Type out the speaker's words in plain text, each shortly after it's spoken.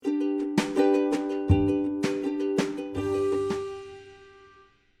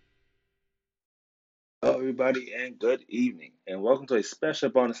everybody, and good evening, and welcome to a special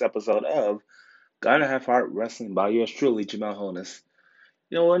bonus episode of Gotta Have Heart Wrestling by yours truly, Jamal Honus.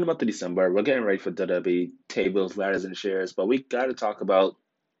 We're in the month of December. We're getting ready for WWE tables, ladders, and chairs, but we gotta talk about,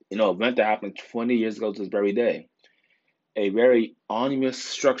 an event that happened 20 years ago to this very day. A very ominous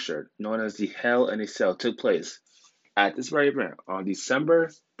structure known as the Hell in a Cell took place at this very event on December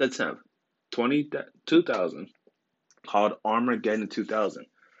the 10th, 2000, called Armageddon 2000.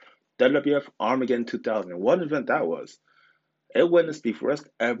 WWF Armageddon 2000. What an event that was. It witnessed the first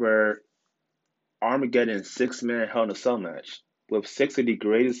ever Armageddon six-man Hell in a Cell match with six of the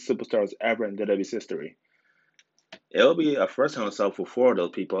greatest superstars ever in WWE's history. It'll be a first Hell in a Cell for four of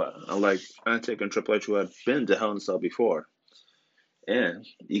those people, unlike Undertaker and Triple H who had been to Hell in a Cell before. And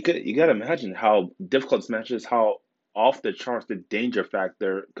you gotta imagine how difficult this match is, how off the charts the danger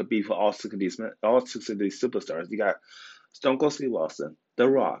factor could be for all six of these superstars. You got Stone Cold Steve Austin, The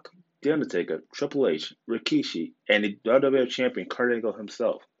Rock, The Undertaker, Triple H, Rikishi, and the WWF champion Kurt Angle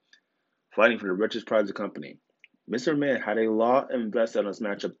himself, fighting for the richest prize of the company. Mr. Man had a lot invested on this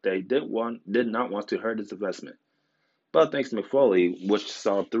matchup they did not want to hurt his investment. But thanks to McFoley, which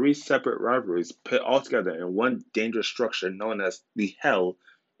saw three separate rivalries put all together in one dangerous structure known as the Hell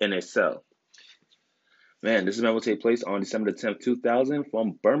in a Cell. Man, this event will take place on December 10th, 2000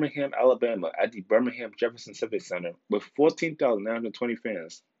 from Birmingham, Alabama at the Birmingham Jefferson Civic Center with 14,920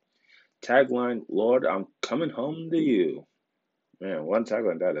 fans. Tagline, Lord, I'm coming home to you. Man, one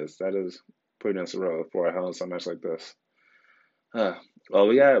tagline that is. That is pretty damn surreal for a Hell in a Cell match like this. Uh, well,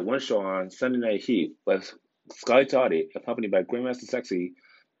 we got one show on Sunday Night Heat with Sky Toddy, accompanied by Grandmaster Sexy,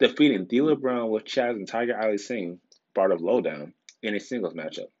 defeating D'Lo Brown with Chaz and Tiger Ali Singh, part of Lowdown, in a singles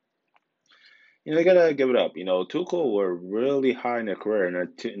matchup. You gotta give it up. Too Cool were really high in their career in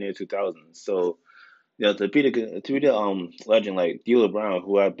the 2000s. So, to beat a legend like D'Lo Brown,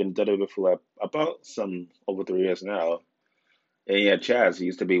 who had been WWE for like about some over 3 years now, and yeah, Chaz, he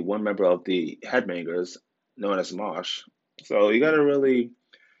used to be one member of the Headbangers, known as Mosh. So you gotta really,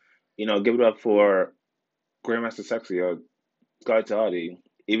 give it up for Grandmaster Sexy or Scott Toddy,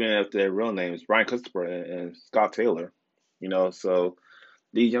 even if their real names Brian Christopher and Scott Taylor. So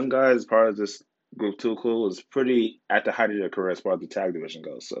these young guys, part of this group, Too Cool, is pretty at the height of their career as far as the tag division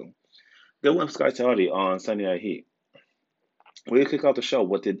goes. So good one for Scott Toddy on Sunday Night Heat. We kick off the show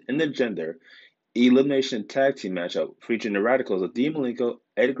with the intergender elimination tag team matchup featuring the Radicals of Dean Malenko,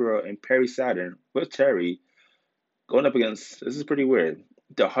 Eddie Guerrero, and Perry Saturn, with Terry going up against, this is pretty weird,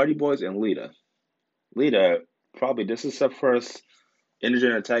 the Hardy Boys and Lita. Lita, probably this is her first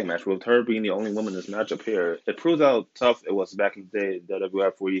intergender tag match, with her being the only woman in this matchup here. It proves how tough it was back in the day at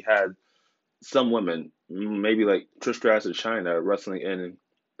WWF, where you had some women, maybe like Trish Stratus and China, wrestling in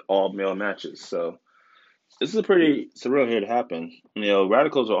all male matches. So this is a pretty surreal here to happen.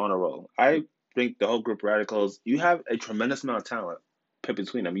 Radicals are on a roll. I think the whole group of Radicals, you have a tremendous amount of talent put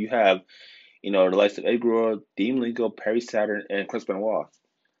between them. You have, the likes of Eddie Guerrero, Dean Malenko, Perry Saturn, and Chris Benoit.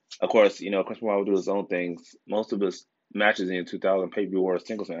 Of course, Chris Benoit will do his own things. Most of his matches in 2000 pay-per-view were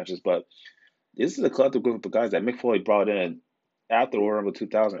singles matches, but this is a collective group of guys that Mick Foley brought in after Royal Rumble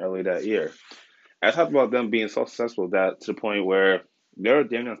 2000 earlier that year. I talked about them being so successful that to the point where they're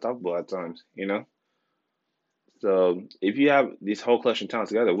damn unstoppable at times. So if you have this whole collection of talent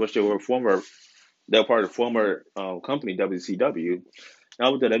together, which they're part of the former company WCW,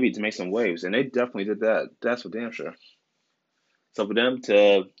 now with WWE to make some waves, and they definitely did that. That's for damn sure. So for them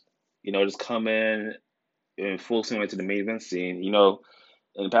to, just come in full swing into the main event scene, in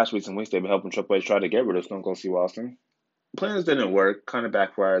the past weeks and weeks they've been helping Triple H try to get rid of Stone Cold Steve Austin. Plans didn't work, kind of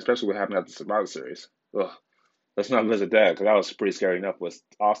backfired, especially what happened at the Survivor Series. Ugh. Let's not visit that because that was pretty scary enough with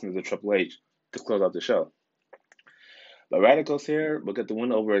Austin to Triple H to close out the show. But Radicals here will get the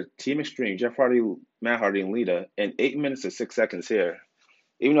win over Team Extreme, Jeff Hardy, Matt Hardy, and Lita in 8 minutes and 6 seconds here.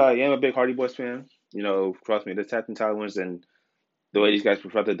 Even though I am a big Hardy Boys fan, trust me, this tag team title wins and the way these guys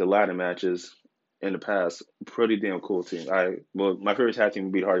perfected the ladder matches in the past, pretty damn cool team. My favorite tag team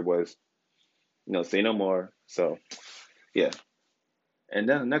would be the Hardy Boys. Say no more. So, yeah. And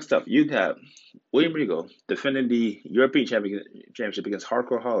then next up, you have William Regal defending the European Championship against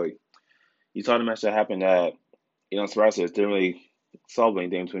Hardcore Holly. You saw the match that happened at, Survivor Series didn't really solve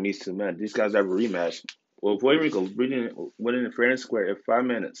anything between these two men. These guys have a rematch. Well, William Regal winning fair and square in 5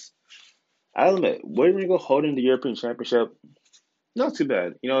 minutes. I'll admit, William Regal holding the European Championship, not too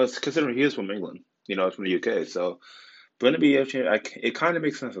bad. It's considering he is from England. It's from the UK. So, but it kind of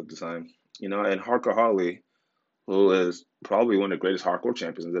makes sense at the time. And Hardcore Holly, who is probably one of the greatest hardcore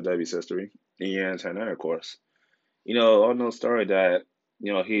champions in the WWE's history, and Yan Tanner, of course. All know the story that,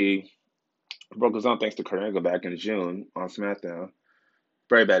 he broke his arm thanks to Kurt Angle back in June on SmackDown.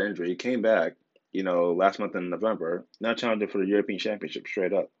 Very bad injury. He came back, last month in November, now challenging for the European Championship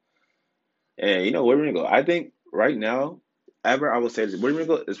straight up. And William Regal, I think right now, ever I will say this, William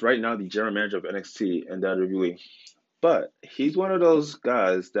Regal is right now the general manager of NXT and WWE. But he's one of those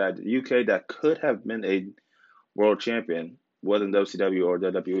guys that UK that could have been a world champion, whether in WCW or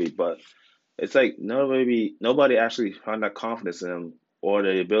WWE. But it's like nobody actually found that confidence in him or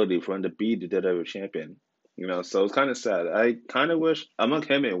the ability for him to be the WWE champion. So it's kind of sad. I kind of wish among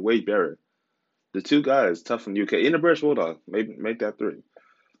him and Wade Barrett, the two guys tough in the UK, in the British Bulldog, maybe make that three,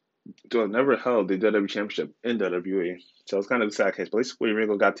 to have never held the WWE championship in WWE. So it's kind of a sad case. But at least William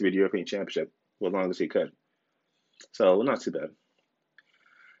Regal got to be the European championship for as long as he could. So not too bad.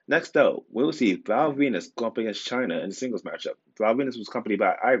 Next up, we'll see Val Venus go up against China in the singles matchup. Val Venus was accompanied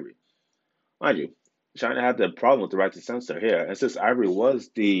by Ivory. Mind you, China had the problem with the right to censor here, and since Ivory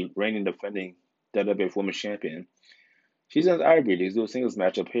was the reigning defending WWF Women's Champion, she's asked Ivory to do a singles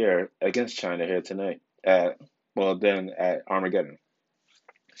matchup here against China here tonight at Armageddon.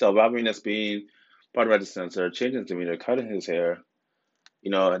 So Val Venus being part of right to censor, changing his demeanor, cutting his hair,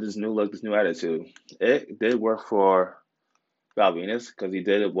 this new look, this new attitude. It did work for Val Venus because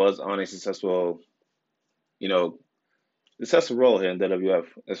was on a you know, successful role here in WWF,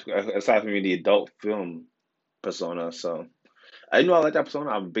 aside from being the adult film persona. So I know I like that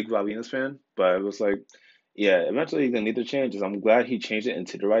persona. I'm a big Val Venus fan, but it was like, yeah, eventually he's gonna need to change. I'm glad he changed it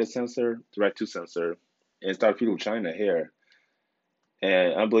into the right to censor, and started feuding with China here.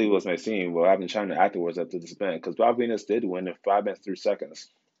 And unbelievable was my scene what happened in China afterwards after this event, because Val Venus did win in 5 minutes 3 seconds.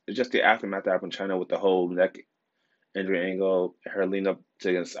 It's just the aftermath that happened in China with the whole neck injury angle, her lean up to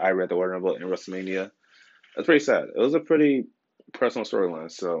against Ivory at the Royal Rumble in WrestleMania. That's pretty sad. It was a pretty personal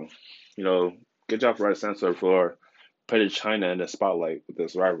storyline. So, good job for Right Censor for putting China in the spotlight with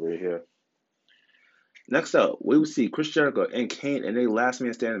this rivalry here. Next up, we will see Chris Jericho and Kane in a last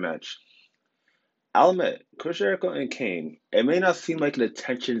man standing match. I'll admit, Chris Jericho and Kane, it may not seem like an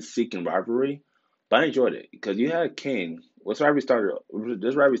attention seeking rivalry, but I enjoyed it because you had Kane. This rivalry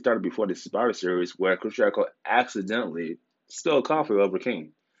started before the Survivor Series where Chris Jericho accidentally stole coffee over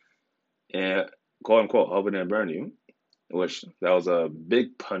Kane and quote unquote over and burn you, which that was a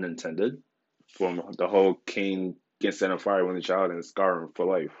big pun intended from the whole Kane gets set on fire when the child and scar him for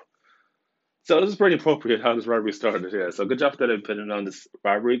life. So this is pretty appropriate how this rivalry started here. So good job that they put it on this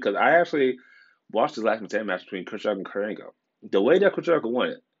rivalry because I actually watched the last match between Chris Jericho and Kurt Angle. The way that Chris Jericho won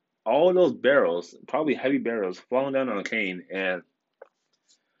it, all those barrels, probably heavy barrels, falling down on Kane, and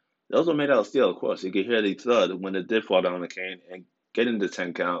those were made out of steel, of course. You could hear the thud when it did fall down on Kane and get into the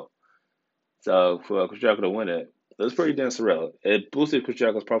 10 count. So for Chris Jericho to win it, it was pretty damn surreal. It boosted Chris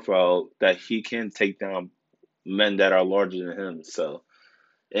Jericho's profile that he can take down men that are larger than him. So,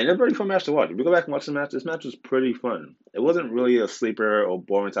 and it's a pretty fun match to watch. If you go back and watch the match, this match was pretty fun. It wasn't really a sleeper or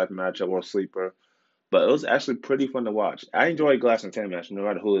boring type of matchup or a sleeper, but it was actually pretty fun to watch. I enjoy a glass and 10 match, no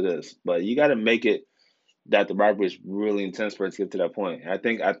matter who it is. But you got to make it that the rivalry is really intense for it to get to that point. And I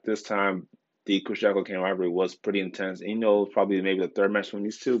think at this time, the Chris Jericho Kane rivalry was pretty intense. And probably maybe the third match between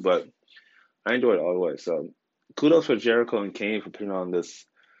these two, but I enjoyed it all the way. So kudos for Jericho and Kane for putting on this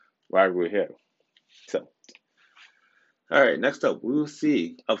rivalry here. So, all right, next up, we will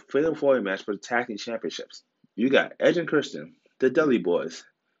see a fatal four-way match for the tag team championships. You got Edge and Christian, the Dudley Boys,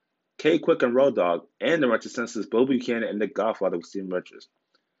 K Quick and Road Dogg, and the Righteous Senses, Bo Buchanan and the Godfather with Steven Richards.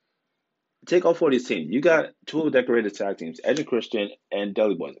 Take all four of these teams. You got two decorated tag teams, Edge and Christian and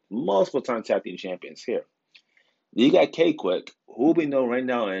Dudley Boys, multiple time tag team champions here. You got K Quick, who we know right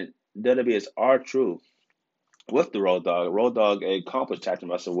now in WWE as R-Truth with the Road Dogg. Road Dogg, a accomplished tag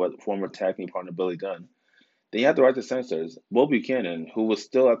team wrestler with former tag team partner Billy Gunn. Then you have the Righteous Censors, Bo Buchanan, who was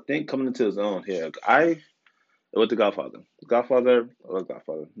still, I think, coming into his own here. With the Godfather. Godfather.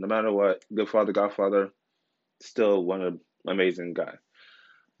 No matter what, Godfather, still one amazing guy.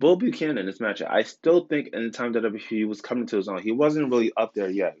 Bo Buchanan in this match, I still think in the time that he was coming to his own, he wasn't really up there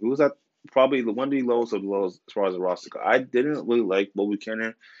yet. He was at probably one of the lowest of the lowest as far as the roster goes. I didn't really like Bo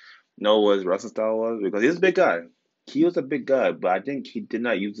Buchanan, know what his wrestling style was, because he's a big guy. He was a big guy, but I think he did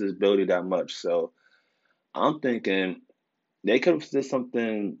not use his ability that much. So I'm thinking they could have did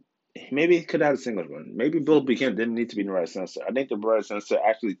something. Maybe he could have had a singles run. Maybe Bill Buchanan didn't need to be in the Right Censor. I think the Right Censor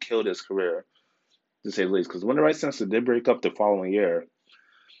actually killed his career, to say the least. Because when the Right Censor did break up the following year,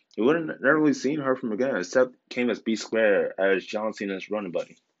 you wouldn't never really seen her from again, except came as B Square as John Cena's running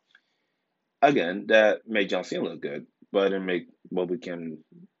buddy. Again, that made John Cena look good, but it didn't make Bo Buchanan,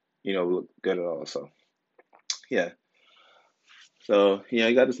 look good at all. So, yeah. So,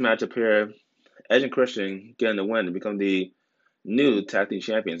 you got this matchup here. Edge and Christian getting the win to become the new tag team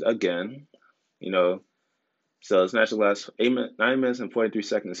champions again. So this match will last 9 minutes and 43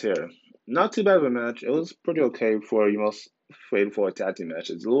 seconds here. Not too bad of a match. It was pretty okay for your most fated for tag team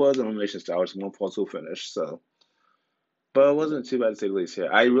matches. It was an elimination style, which is 1-2 finish, so. But it wasn't too bad to say the least here.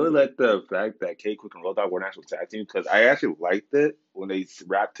 I really like the fact that K Quick and Road Dogg were an actual tag team because I actually liked it when they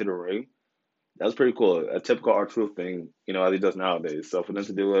rapped to the ring. That was pretty cool. A typical R-Truth thing, as he does nowadays. So for them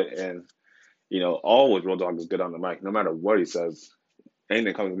to do it and, always Road Dogg is good on the mic, no matter what he says.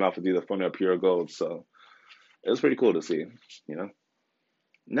 Anything comes from his mouth is either funny or pure gold. So it was pretty cool to see, you know.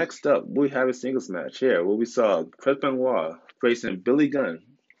 Next up, we have a singles match here where we saw Chris Benoit facing Billy Gunn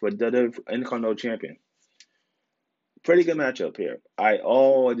for the Intercontinental Champion. Pretty good matchup here. I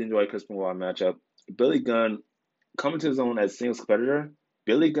always enjoy Chris Benoit matchup. Billy Gunn coming to his own as singles competitor.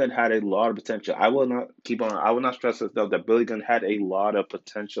 Billy Gunn had a lot of potential. I will not stress this though that Billy Gunn had a lot of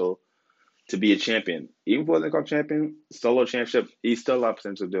potential to be a champion. Even for the Intercontinental champion, solo championship, he still had a lot of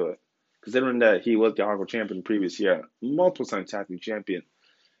potential to do it. Considering that he was the Hardcore champion the previous year, multiple time tag team champion,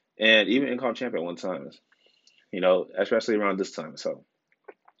 and even Intercontinental champion one time. Especially around this time. So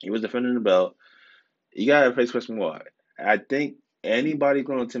he was defending the belt. You gotta face Chris Benoit. I think anybody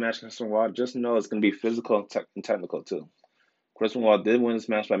going to match Chris Benoit just know it's gonna be physical and technical too. Chris Benoit did win this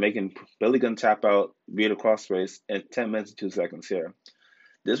match by making Billy Gunn tap out via the crossface in 10 minutes and 2 seconds here.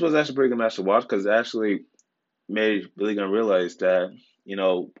 This was actually a pretty good match to watch because it actually made Billy Gunn realize that,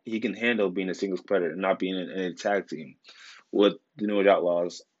 he can handle being a singles player and not being in a tag team with the New Age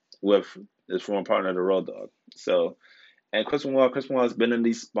Outlaws with his former partner, the Road Dogg. So, and Chris Benoit has been in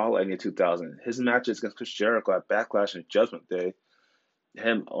the spotlight in 2000. His matches against Chris Jericho at Backlash and Judgment Day,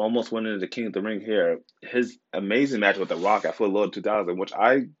 him almost winning the King of the Ring here. His amazing match with The Rock at Full Load 2000, which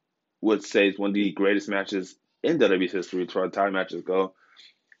I would say is one of the greatest matches in WWE's history as far as title matches go.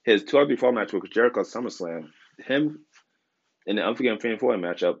 His 12 match with Jericho at SummerSlam, him in the Unforgiven Fatal 4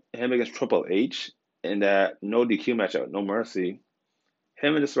 matchup, him against Triple H in that no DQ matchup, No Mercy.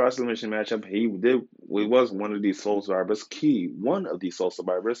 Him in the Survivor Elimination matchup, he was one of these Soul Survivors, one of these Soul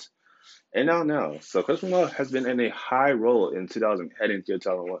Survivors, and now. So Chris Benoit has been in a high role in 2000, heading into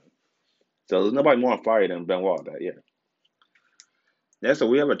 2001. So there's nobody more on fire than Benoit that year. Next, so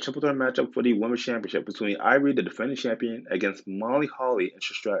we have a triple threat matchup for the Women's Championship between Ivory, the defending champion, against Molly Holly and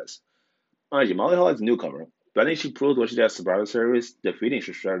Trish Stratus. Mind you, Molly Holly's a newcomer, but I think she proved what she did at Survivor Series, defeating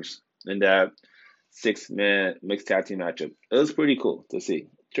Trish Stratus in that 6-man mixed tag team matchup. It was pretty cool to see.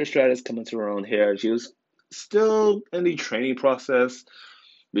 Trish Stratus coming to her own here. She was still in the training process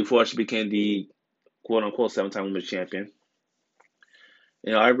before she became the quote unquote 7-time women's champion.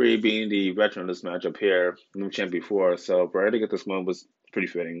 Ivory being the veteran of this matchup here, women's champion before, so for her to get this one was pretty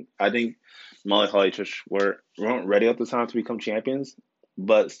fitting. I think Molly Holly and Trish weren't ready at the time to become champions,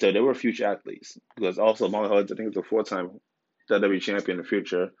 but still they were future athletes. Because also Molly Holly, I think, is a 4-time WWE champion in the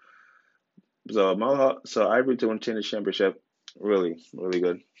future. So Ivory to win the championship, really, really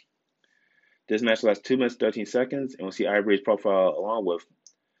good. This match lasts 2 minutes 13 seconds, and we'll see Ivory's profile along with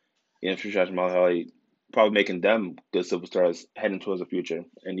Trish Stratus and Molly Holly, probably making them good superstars heading towards the future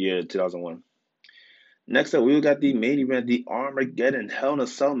in the year 2001. Next up, we got the main event, the Armageddon Hell in a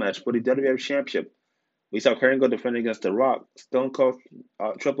Cell match for the WWF Championship. We saw Kurt Angle defending against The Rock, Stone Cold,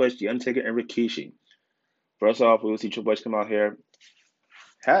 Triple H, The Undertaker, and Rikishi. First off, we will see Triple H come out here.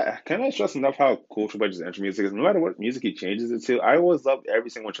 Can I stress enough how cool Triple H's entry music is? No matter what music he changes it to, I always loved every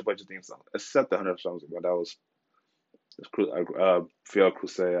single Triple H theme song, except the 100 songs. But that was Field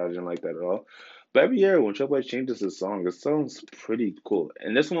Crusade. I didn't like that at all. But every year when Triple H changes his song, it sounds pretty cool.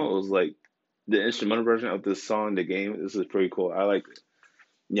 And this one was like the instrumental version of this song, the game. This is pretty cool. I like it.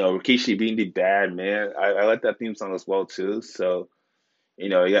 Rikishi being the bad man. I like that theme song as well too. So, you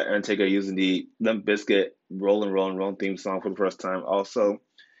got Undertaker using the Limp Bizkit Rollin' theme song for the first time also.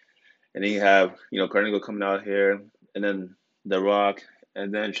 And then you have, Kurt Angle coming out here, and then The Rock,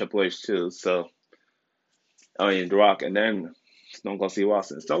 and then Triple H too. So, The Rock, and then Stone Cold Steve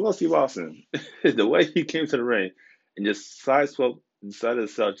Austin. Stone Cold Steve Austin, the way he came to the ring and just sideswiped inside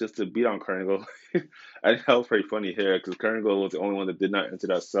himself just to beat on Kurt Angle. I think that was pretty funny here because Kurt Angle was the only one that did not enter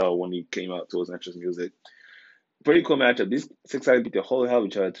that cell when he came out to his entrance music. Pretty cool matchup. These 6 guys beat the whole hell of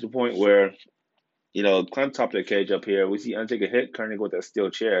each other to the point where, climb top of the cage up here. We see Undertaker hit Kurt Angle with that steel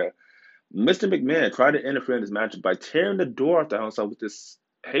chair. Mr. McMahon tried to interfere in this matchup by tearing the door off the house with this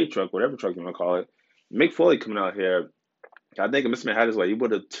hay truck, whatever truck you want to call it. Mick Foley coming out here. I think if Mr. McMahon had his way, he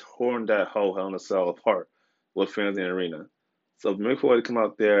would have torn that whole Hell in a Cell apart with fans in the arena. So for Mick Foley to come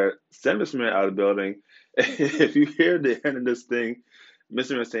out there, send Mr. McMahon out of the building. If you hear the end of this thing,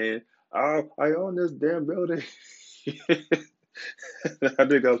 Mr. McMahon saying, "Oh, I own this damn building." I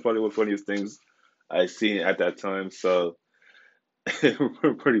think that was probably one of the funniest things I seen at that time. So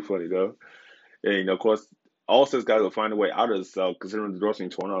pretty funny though. And of course, Austin's got to find a way out of the cell, considering the door's being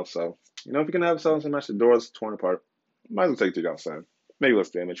torn off. So, if you can have cells and match the doors torn apart, might as well take 3 outside. Maybe less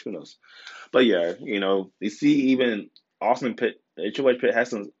damage, who knows? But yeah, you see even Austin Pitt, HOH Pitt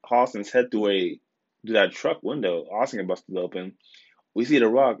has Austin's head through that truck window. Austin get busted open. We see The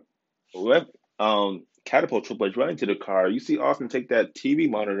Rock rep, catapult Triple H right into the car. You see Austin take that TV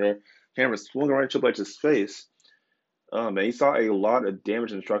monitor, camera swung around Triple H's face. Man, he saw a lot of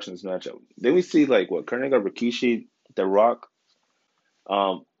damage and destruction in this matchup. Then we see like what Kurt Angle, Rikishi, The Rock,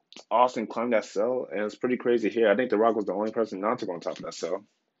 um, Austin climbed that cell, and it's pretty crazy here. I think The Rock was the only person not to go on top of that cell.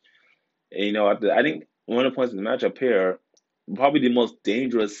 And I think one of the points in the matchup here, probably the most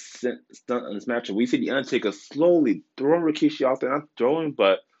dangerous stunt in this matchup, we see the Undertaker slowly throwing Rikishi off there, not throwing,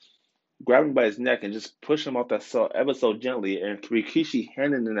 but grabbing him by his neck and just pushing him off that cell ever so gently, and Rikishi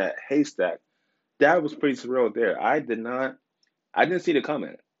handing in that haystack. That was pretty surreal there. I didn't see it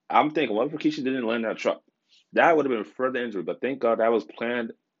coming. I'm thinking, what if Rikishi didn't land that truck? That would have been further injury, but thank God that was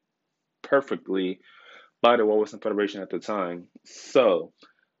planned perfectly by the World Wrestling Federation at the time. So,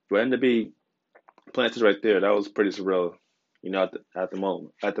 for him to be planted right there, that was pretty surreal. At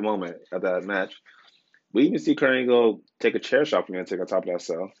that match, we even see Kurt Angle take a chair shot from the Undertaker on top of that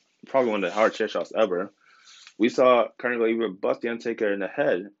cell. Probably one of the hard chair shots ever. We saw Kurt Angle even bust the Undertaker in the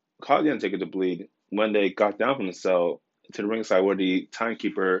head, cause the Undertaker to bleed when they got down from the cell to the ringside where the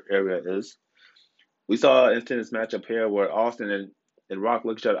timekeeper area is. We saw an instance matchup here where Austin and Rock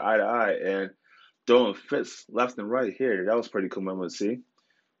look each other eye to eye and throwing fists left and right here. That was pretty cool moment to see.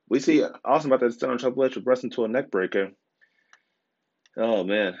 We see Austin about to stun on Triple H, reverse into a neck breaker. Oh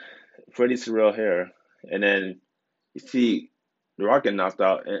man, pretty surreal here. And then you see The Rock get knocked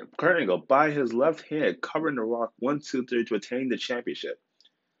out, and Kurt Angle by his left hand covering The Rock 1, 2, 3 to attain the championship.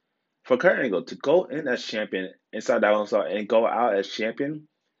 For Kurt Angle to go in as champion inside that one spot and go out as champion,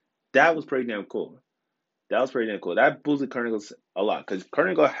 that was pretty damn cool. That was pretty damn cool. That boosted Kurt Angle a lot because Kurt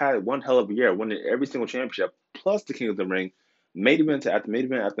Angle had one hell of a year, winning every single championship, plus the King of the Ring, main event after main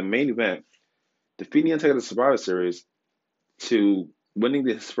event after main event, defeating the Undertaker in the Survivor Series to winning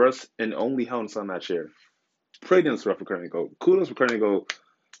his first and only Hell in a Cell match here. Pretty damn rough for Kurt Angle. Kudos for Kurt Angle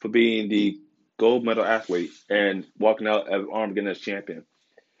for being the gold medal athlete and walking out of Armageddon as champion.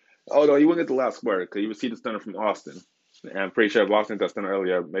 Although he wouldn't get the last word because you received the stunner from Austin. And I'm pretty sure if Austin got stunner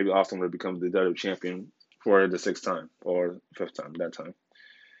earlier, maybe Austin would have become the WWE champion for the 6th time or 5th time that time.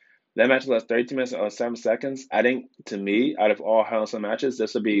 That match lasted 32 minutes or 7 seconds. I think, to me, out of all Hell in a Cell matches,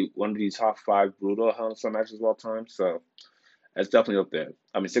 this would be one of the top 5 brutal Hell in a Cell matches of all time. So it's definitely up there.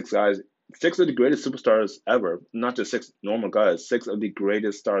 I mean, 6 guys, 6 of the greatest superstars ever, not just 6 normal guys, 6 of the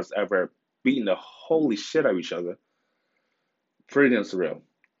greatest stars ever beating the holy shit out of each other. Pretty damn surreal.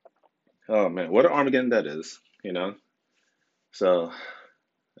 Oh man, what an Armageddon that is. So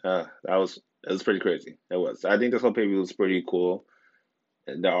it was pretty crazy. It was. I think this whole pay-per-view was pretty cool.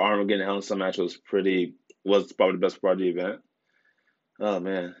 The Armageddon Hell in a Cell match was probably the best part of the event. Oh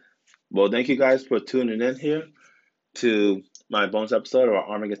man. Well, thank you guys for tuning in here to my bonus episode of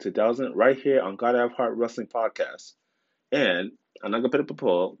Armageddon 2000 right here on God Have Heart Wrestling Podcast. And I'm not gonna put up a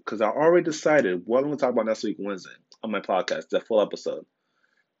poll because I already decided what I'm gonna talk about next week Wednesday on my podcast, the full episode.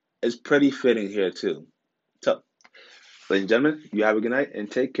 It's pretty fitting here too. So, ladies and gentlemen, you have a good night and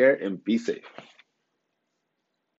take care and be safe.